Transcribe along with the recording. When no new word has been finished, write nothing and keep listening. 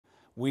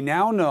We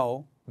now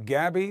know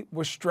Gabby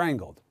was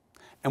strangled,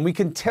 and we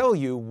can tell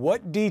you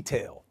what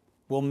detail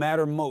will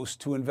matter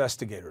most to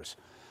investigators.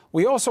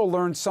 We also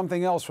learned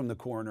something else from the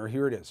coroner.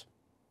 Here it is.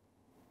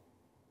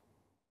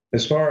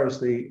 As far as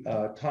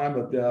the time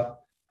of death,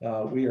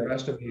 we are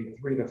estimating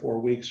 3 to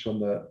 4 weeks from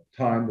the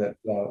time that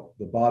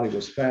the body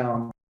was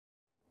found.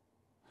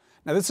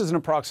 Now, this is an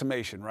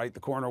approximation, right?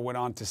 The coroner went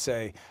on to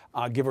say,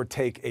 give or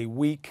take a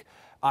week.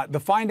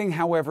 The finding,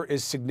 however,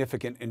 is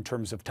significant in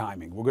terms of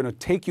timing. We're going to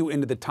take you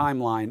into the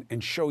timeline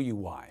and show you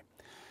why.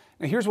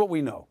 Now, here's what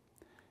we know.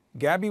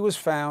 Gabby was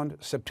found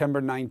September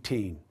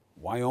 19,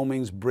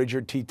 Wyoming's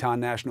Bridger Teton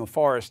National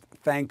Forest,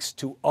 thanks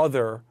to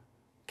other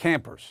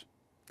campers.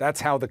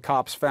 That's how the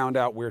cops found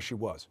out where she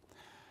was.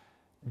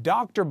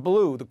 Dr.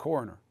 Blue, the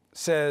coroner,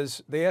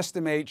 says they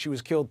estimate she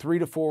was killed 3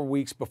 to 4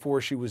 weeks before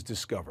she was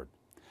discovered.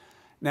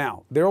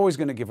 Now, they're always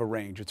going to give a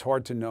range. It's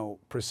hard to know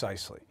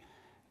precisely.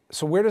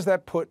 So where does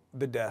that put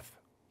the death?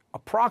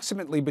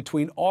 Approximately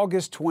between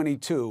August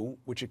 22,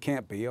 which it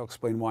can't be, I'll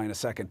explain why in a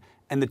second,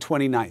 and the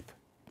 29th,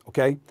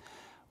 okay?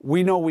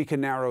 We know we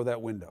can narrow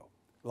that window.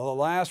 The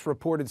last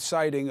reported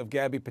sighting of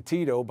Gabby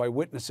Petito by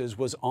witnesses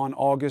was on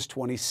August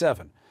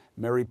 27,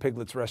 Mary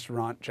Piglet's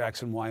Restaurant,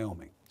 Jackson,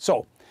 Wyoming.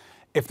 So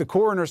if the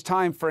coroner's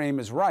time frame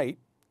is right,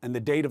 and the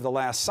date of the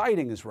last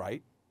sighting is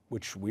right,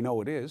 which we know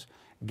it is,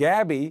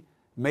 Gabby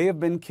may have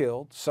been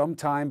killed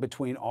sometime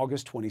between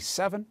August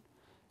 27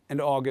 and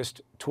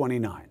August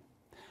 29.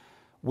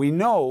 We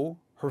know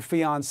her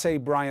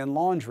fiancé, Brian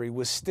Laundrie,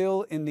 was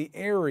still in the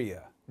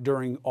area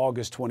during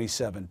August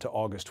 27 to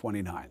August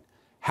 29.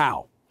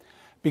 How?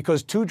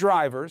 Because 2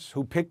 drivers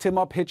who picked him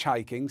up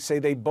hitchhiking say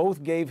they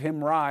both gave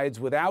him rides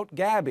without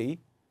Gabby,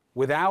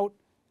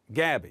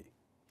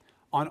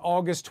 on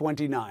August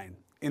 29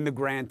 in the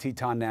Grand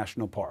Teton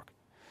National Park.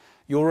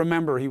 You'll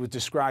remember he was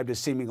described as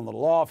seeming a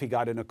little off. He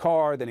got in a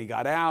car, then he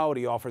got out,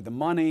 he offered the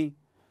money.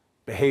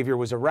 Behavior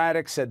was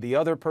erratic, said the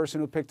other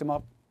person who picked him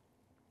up.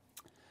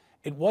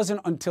 It wasn't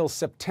until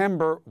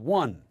September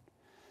 1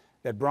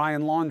 that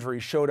Brian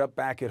Laundrie showed up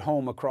back at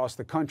home across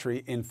the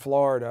country in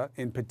Florida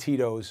in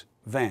Petito's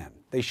van.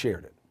 They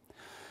shared it.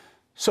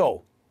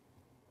 So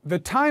the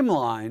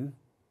timeline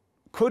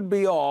could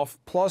be off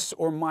plus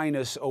or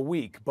minus a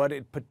week, but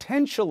it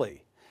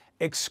potentially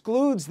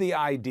excludes the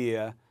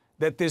idea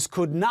that this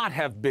could not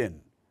have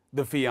been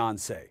the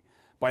fiancé.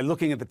 By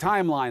looking at the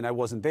timeline, I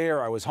wasn't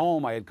there, I was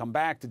home, I had come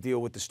back to deal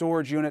with the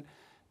storage unit.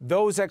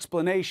 Those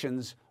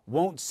explanations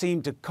won't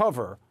seem to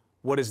cover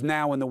what is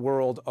now in the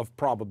world of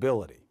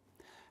probability.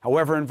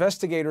 However,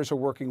 investigators are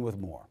working with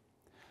more.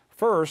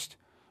 First,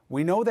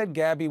 we know that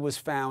Gabby was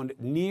found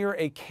near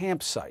a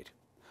campsite.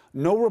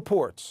 No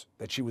reports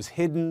that she was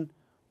hidden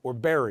or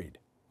buried.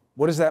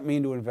 What does that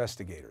mean to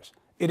investigators?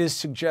 It is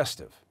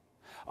suggestive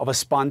of a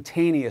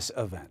spontaneous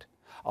event,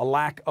 a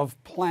lack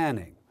of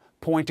planning,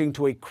 pointing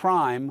to a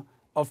crime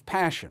of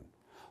passion.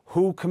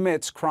 Who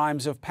commits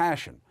crimes of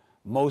passion?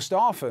 Most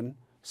often,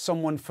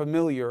 someone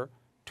familiar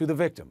to the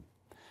victim.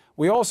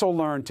 We also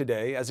learned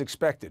today, as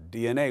expected,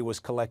 DNA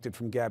was collected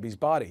from Gabby's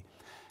body.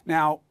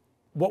 Now,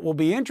 what will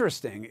be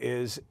interesting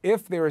is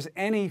if there is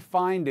any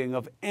finding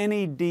of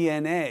any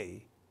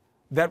DNA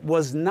that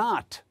was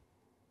not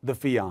the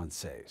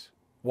fiancé's.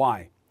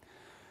 Why?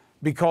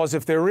 Because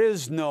if there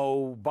is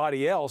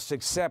nobody else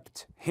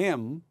except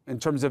him in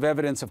terms of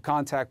evidence of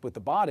contact with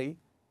the body,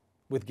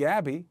 with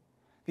Gabby,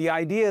 the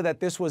idea that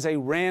this was a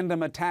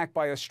random attack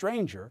by a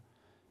stranger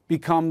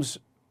becomes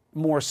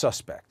more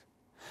suspect.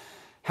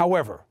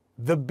 However,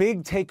 the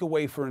big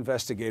takeaway for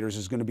investigators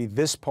is going to be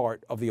this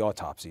part of the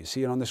autopsy. You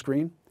see it on the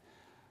screen?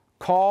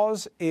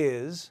 Cause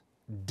is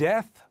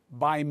death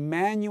by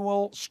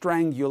manual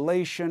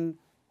strangulation,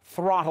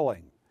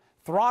 throttling.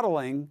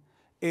 Throttling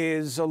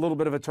is a little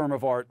bit of a term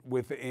of art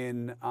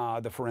within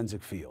the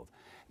forensic field.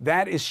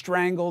 That is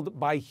strangled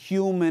by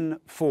human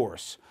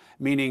force,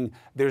 meaning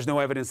there's no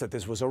evidence that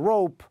this was a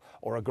rope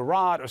or a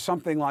garrote or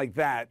something like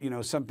that,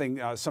 something,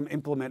 some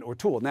implement or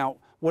tool. Now,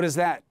 what does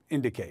that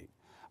indicate?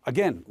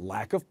 Again,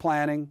 lack of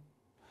planning,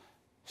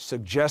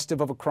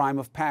 suggestive of a crime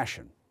of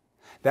passion.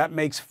 That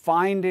makes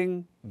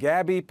finding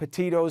Gabby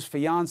Petito's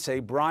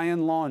fiancé,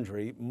 Brian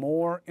Laundrie,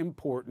 more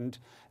important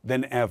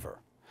than ever.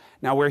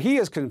 Now, where he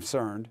is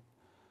concerned,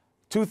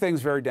 2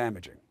 things very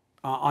damaging,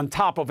 on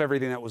top of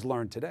everything that was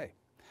learned today.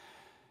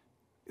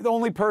 The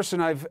only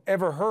person I've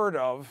ever heard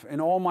of in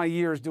all my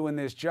years doing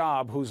this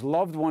job whose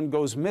loved one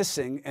goes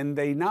missing and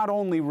they not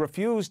only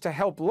refuse to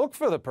help look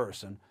for the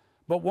person,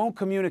 but won't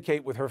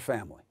communicate with her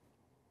family.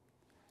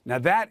 Now,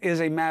 that is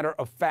a matter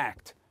of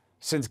fact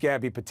since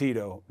Gabby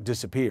Petito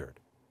disappeared.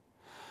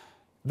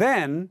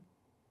 Then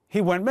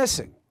he went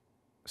missing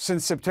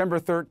since September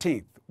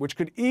 13th, which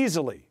could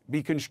easily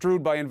be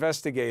construed by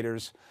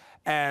investigators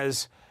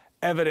as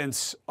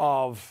evidence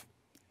of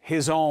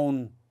his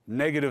own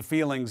negative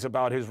feelings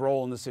about his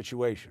role in the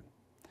situation.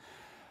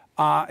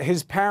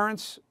 His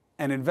parents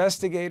and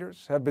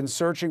investigators have been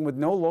searching with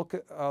no luck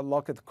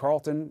at the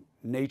Carlton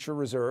Nature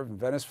Reserve in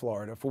Venice,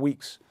 Florida for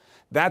weeks.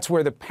 That's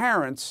where the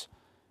parents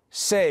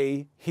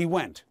say he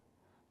went.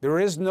 There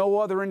is no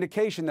other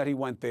indication that he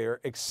went there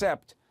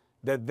except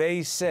that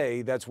they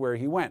say that's where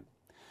he went.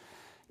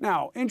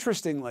 Now,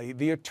 interestingly,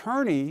 the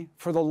attorney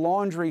for the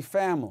Laundrie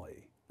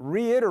family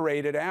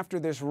reiterated after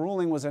this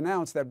ruling was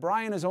announced that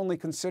Brian is only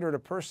considered a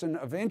person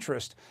of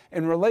interest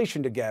in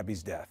relation to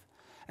Gabby's death,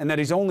 and that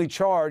he's only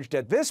charged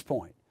at this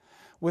point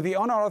with the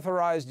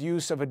unauthorized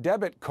use of a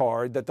debit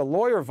card that the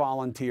lawyer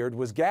volunteered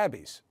was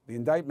Gabby's. The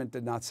indictment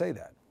did not say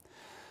that.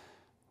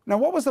 Now,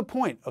 what was the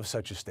point of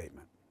such a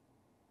statement?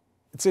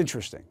 It's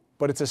interesting,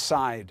 but it's a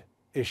side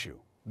issue.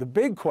 The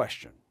big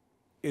question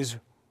is,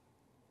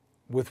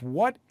 with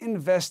what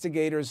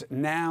investigators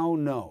now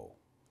know,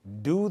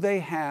 do they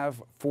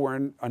have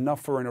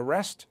enough for an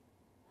arrest?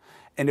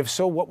 And if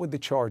so, what would the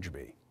charge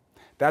be?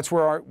 That's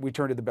where we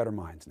turn to the better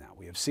minds now.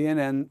 We have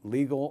CNN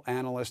legal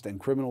analyst and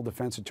criminal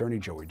defense attorney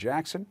Joey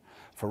Jackson,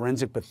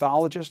 forensic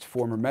pathologist,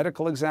 former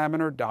medical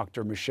examiner,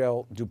 Dr.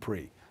 Michelle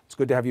Dupree. It's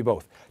good to have you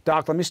both.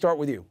 Doc, let me start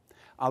with you.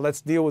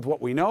 Let's deal with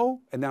what we know,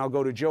 and then I'll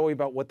go to Joey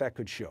about what that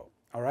could show.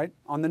 All right?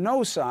 On the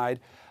no side,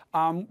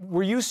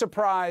 were you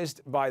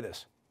surprised by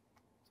this?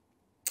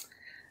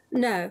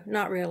 No,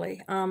 not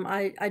really.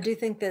 I do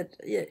think that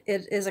it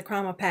is a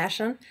crime of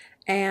passion,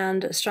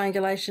 and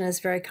strangulation is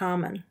very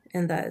common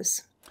in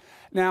those.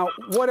 Now,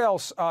 what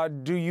else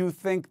do you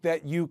think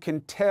that you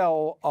can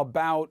tell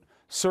about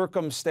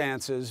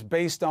circumstances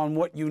based on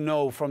what you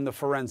know from the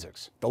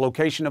forensics? The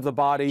location of the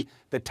body,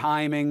 the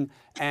timing,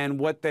 and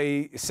what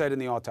they said in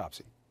the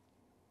autopsy?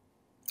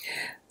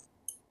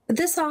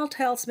 This all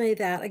tells me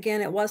that,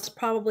 again, it was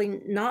probably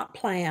not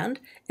planned.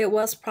 It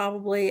was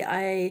probably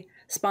a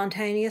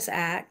spontaneous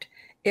act.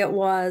 It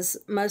was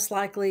most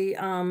likely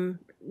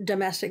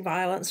domestic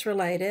violence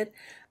related.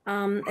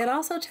 It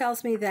also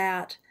tells me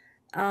that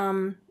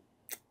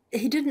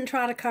he didn't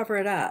try to cover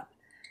it up.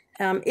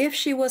 If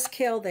she was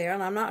killed there,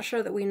 and I'm not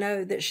sure that we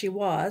know that she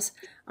was,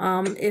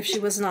 if she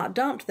was not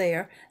dumped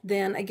there,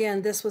 then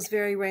again, this was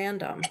very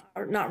random,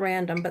 or not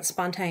random, but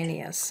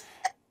spontaneous.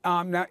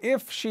 Now,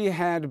 if she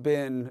had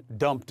been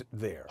dumped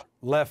there,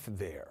 left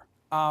there,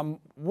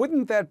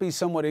 wouldn't that be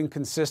somewhat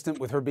inconsistent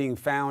with her being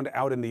found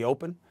out in the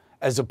open?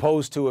 As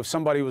opposed to if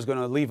somebody was going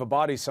to leave a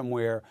body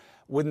somewhere,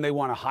 wouldn't they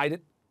want to hide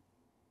it?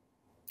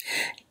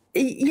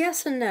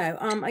 Yes and no.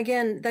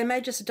 Again, they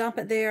may just dump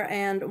it there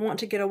and want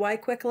to get away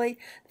quickly,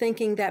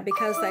 thinking that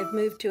because they've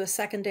moved to a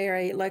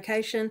secondary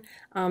location,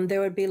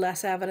 there would be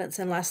less evidence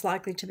and less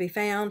likely to be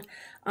found.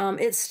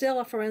 It's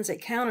still a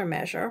forensic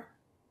countermeasure.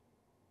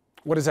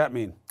 What does that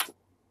mean?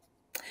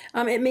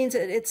 It means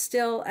that it's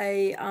still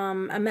a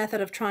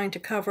method of trying to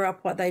cover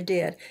up what they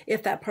did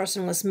if that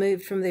person was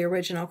moved from the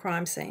original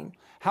crime scene.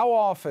 How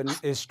often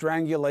is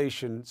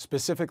strangulation,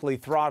 specifically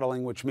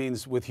throttling, which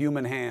means with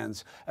human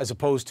hands, as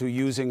opposed to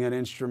using an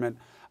instrument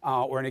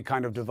or any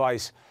kind of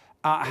device,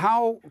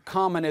 how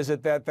common is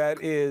it that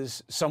that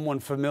is someone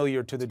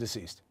familiar to the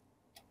deceased?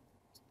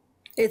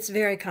 It's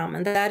very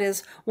common. That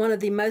is one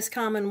of the most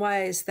common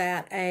ways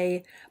that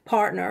a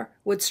partner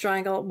would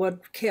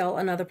kill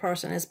another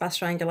person, is by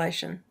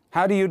strangulation.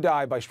 How do you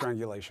die by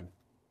strangulation?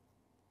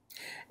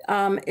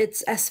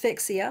 It's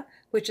asphyxia,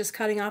 which is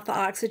cutting off the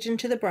oxygen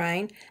to the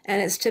brain, and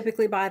it's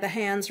typically by the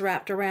hands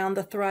wrapped around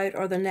the throat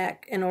or the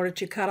neck in order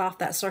to cut off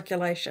that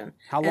circulation,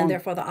 and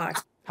therefore the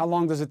oxygen. How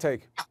long does it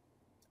take?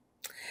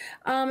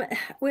 Well,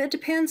 it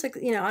depends,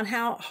 on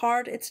how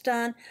hard it's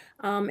done.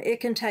 It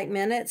can take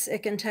minutes.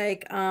 It can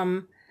take,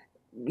 a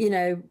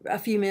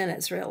few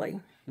minutes, really.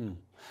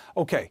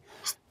 Okay.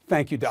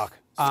 Thank you, Doc.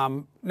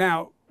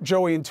 Now,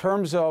 Joey, in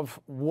terms of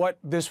what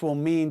this will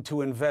mean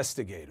to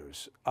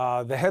investigators,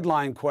 the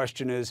headline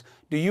question is,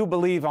 do you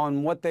believe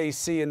on what they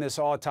see in this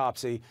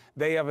autopsy,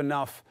 they have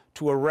enough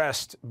to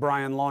arrest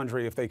Brian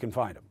Laundrie if they can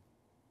find him?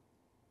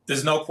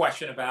 There's no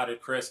question about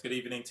it, Chris. Good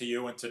evening to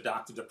you and to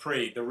Dr.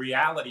 Dupree. The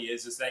reality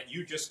is that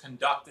you just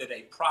conducted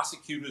a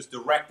prosecutor's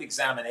direct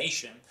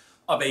examination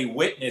of a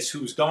witness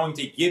who's going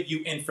to give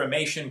you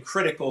information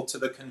critical to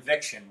the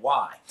conviction.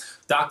 Why?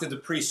 Dr.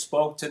 Dupree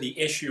spoke to the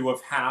issue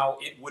of how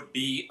it would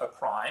be a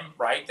crime,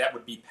 right? That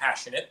would be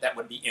passionate, that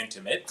would be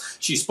intimate.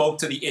 She spoke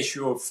to the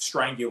issue of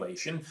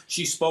strangulation.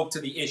 She spoke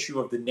to the issue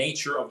of the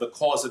nature of the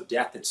cause of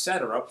death,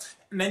 etc.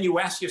 And then you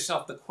ask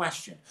yourself the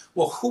question,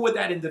 well, who would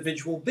that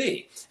individual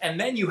be? And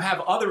then you have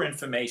other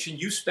information.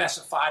 You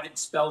specified it and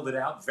spelled it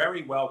out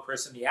very well,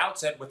 Chris, in the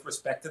outset with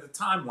respect to the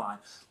timeline.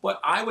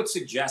 But I would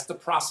suggest the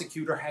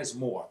prosecutor has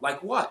more.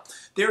 Like what?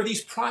 There are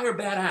these prior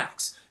bad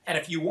acts. And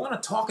if you want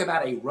to talk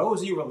about a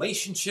rosy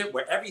relationship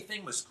where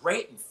everything was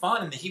great and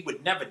fun and that he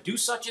would never do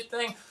such a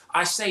thing,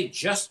 I say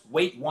just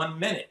wait 1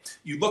 minute.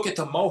 You look at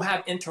the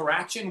Mohab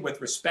interaction with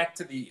respect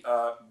to the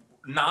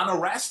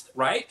non-arrest,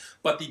 right?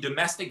 But the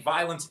domestic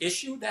violence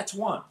issue, that's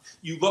one.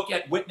 You look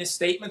at witness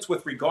statements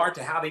with regard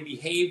to how they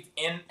behaved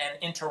in an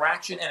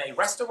interaction in a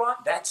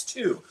restaurant, that's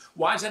two.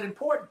 Why is that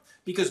important?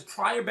 Because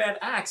prior bad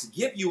acts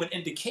give you an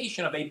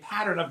indication of a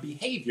pattern of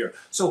behavior.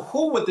 So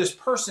who would this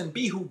person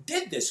be who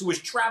did this, who was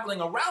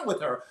traveling around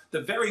with her,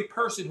 the very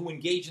person who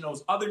engaged in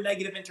those other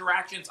negative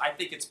interactions? I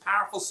think it's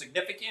powerful,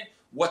 significant.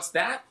 What's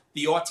that?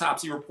 The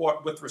autopsy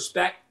report with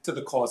respect to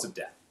the cause of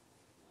death.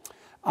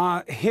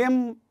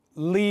 Him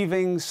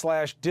leaving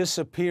 /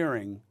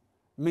 disappearing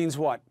means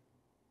what?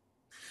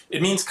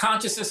 It means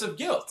consciousness of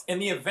guilt. In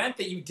the event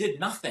that you did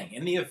nothing,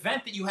 in the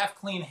event that you have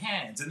clean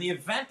hands, in the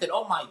event that,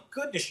 oh my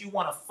goodness, you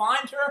want to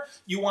find her,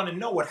 you want to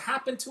know what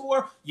happened to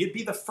her, you'd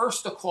be the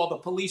first to call the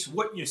police,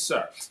 wouldn't you,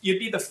 sir? You'd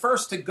be the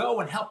first to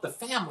go and help the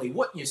family,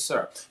 wouldn't you,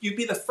 sir? You'd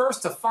be the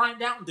first to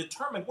find out and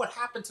determine what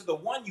happened to the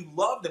one you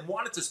loved and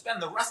wanted to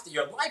spend the rest of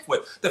your life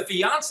with, the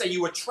fiance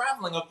you were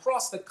traveling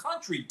across the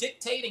country,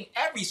 dictating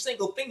every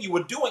single thing you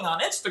were doing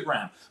on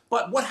Instagram.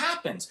 But what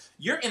happens?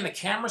 You're in the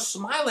camera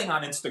smiling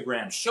on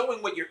Instagram,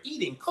 showing what you're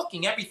eating,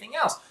 cooking, everything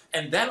else.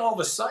 And then all of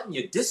a sudden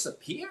you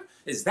disappear?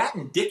 Is that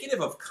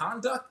indicative of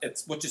conduct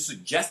which is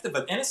suggestive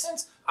of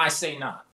innocence? I say not.